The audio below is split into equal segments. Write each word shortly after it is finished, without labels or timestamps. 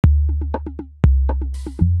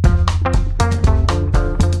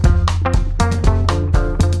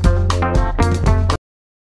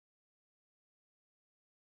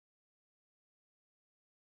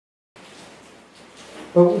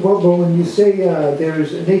But when you say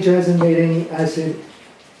nature hasn't made any acid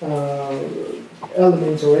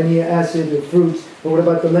elements or any acid or fruits, but what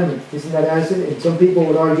about the lemon? Isn't that acid? And some people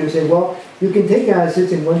would argue and say, well, you can take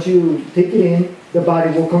acids, and once you take it in, the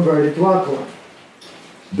body will convert it to alkaline.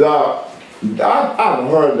 I've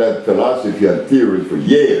heard that philosophy and theory for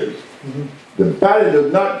years. Mm-hmm. The body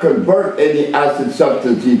does not convert any acid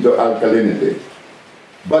substance into alkalinity.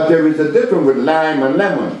 But there is a difference with lime and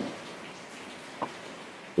lemon.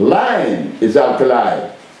 Lime is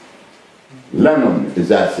alkali. Lemon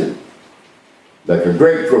is acid. Like a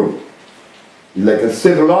grapefruit. Like a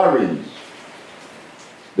civil orange.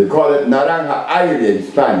 They call it naranja aire in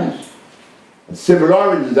Spanish. A civil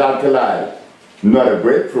orange is alkali. Not a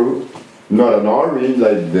grapefruit. Not an orange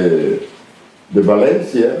like the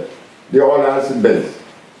Valencia. They're all acid based.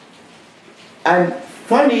 And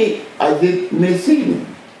funny as it may seem,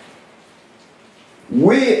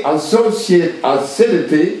 we associate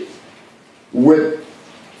acidity with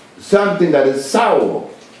something that is sour.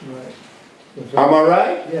 Right. Right. Am I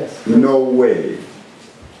right? Yes. No way.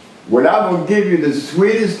 Well, I'm going to give you the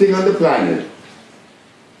sweetest thing on the planet.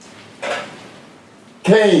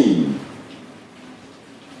 Cane.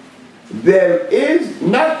 There is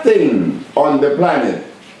nothing on the planet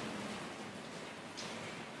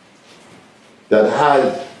that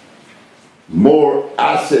has more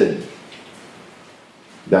acid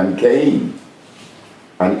than cane,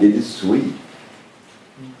 and it is sweet.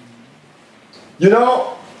 You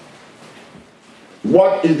know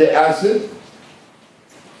what is the acid?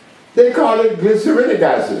 They call it glyceric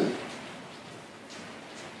acid.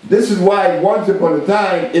 This is why once upon a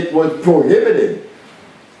time it was prohibited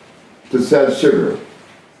to sell sugar.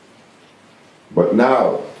 But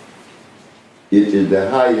now it is the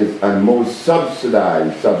highest and most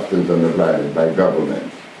subsidized substance on the planet by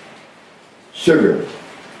government. Sugar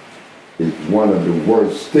is one of the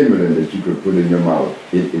worst stimulants that you could put in your mouth.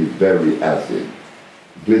 It is very acid,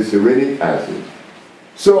 glyceric acid.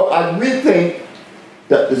 So as we think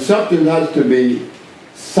that the substance has to be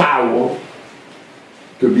sour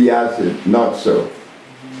to be acid, not so.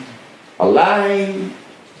 A lime,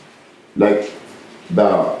 like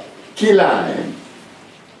the key lime,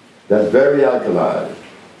 that's very alkaline.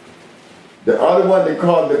 The other one they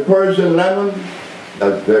call the Persian lemon,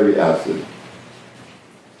 that's very acid.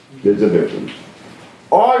 There's a difference.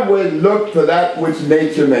 Always look for that which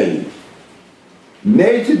nature made.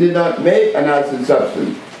 Nature did not make an acid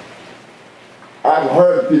substance. I've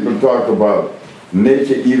heard people talk about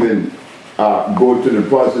nature even go to the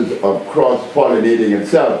process of cross-pollinating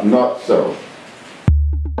itself. Not so.